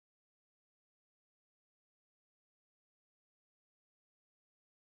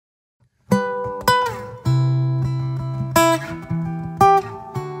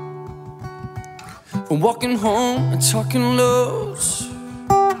from walking home and talking lows,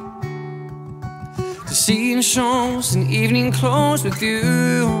 to seeing shows in evening clothes with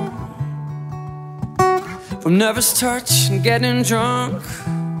you, from nervous touch and getting drunk,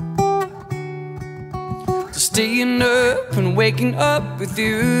 to staying up and waking up with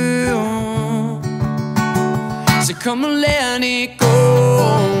you. So come and let it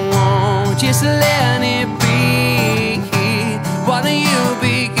go, just let it be. Why don't you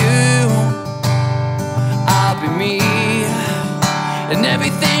be you, I'll be me, and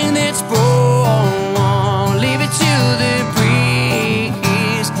everything that's born, leave it to the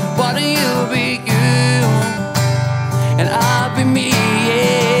breeze. Why don't you be you, and I'll be me,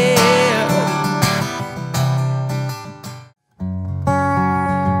 yeah.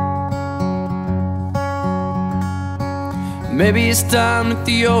 Maybe it's time that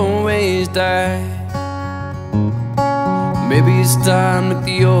the old ways die. Maybe it's time that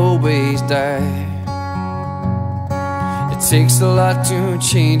the old ways die. It takes a lot to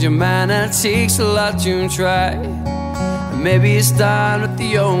change a mind, it takes a lot to try. And maybe it's time that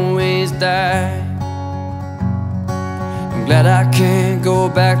the old ways die. I'm glad I can't go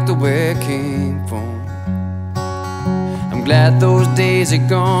back to where it came from. I'm glad those days are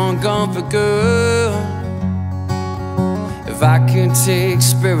gone, gone for good. If I could take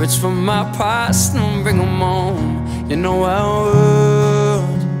spirits from my past and bring them home, you know I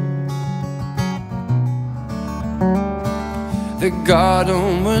would. The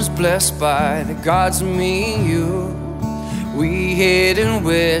garden was blessed by the gods of me and you. We heading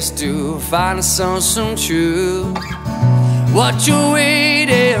west to find ourselves some truth. What you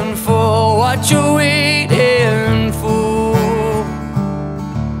waiting for? What you waiting for?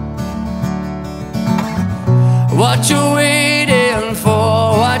 What you waiting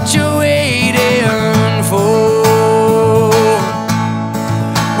for? What you waiting for?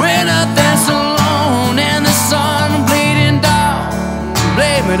 When I dance alone and the sun bleeding down,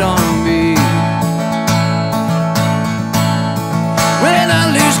 blame it on me. When I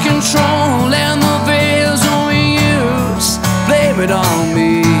lose control and the veil's overused, blame it on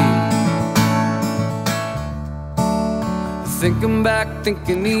me. Thinking back,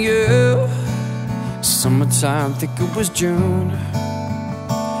 thinking of you. Summertime, think it was June.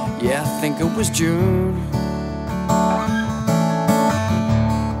 Yeah, I think it was June.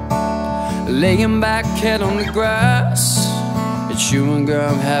 Laying back, head on the grass, it's you and girl,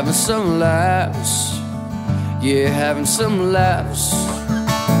 I'm having some laughs. Yeah, having some laughs.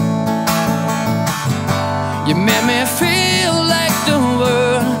 You made me feel like the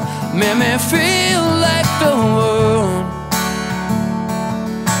world, made me feel like the world.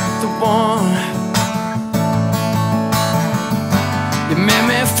 The one. You made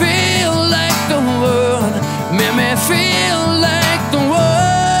me feel like the world, made me feel like the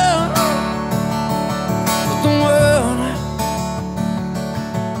world, the world.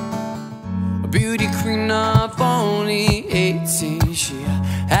 A beauty queen of only 18, she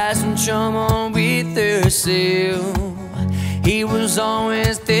had some trouble with herself. He was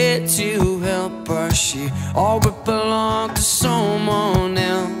always there to help her, she always belonged to someone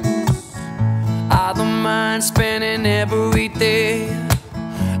else. I don't mind spending every day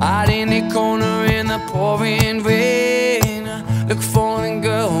out in the corner in the pouring rain. Look for a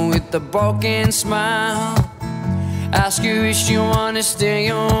girl with a broken smile, ask her if she wanna stay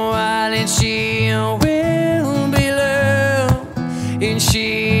a while, and she will.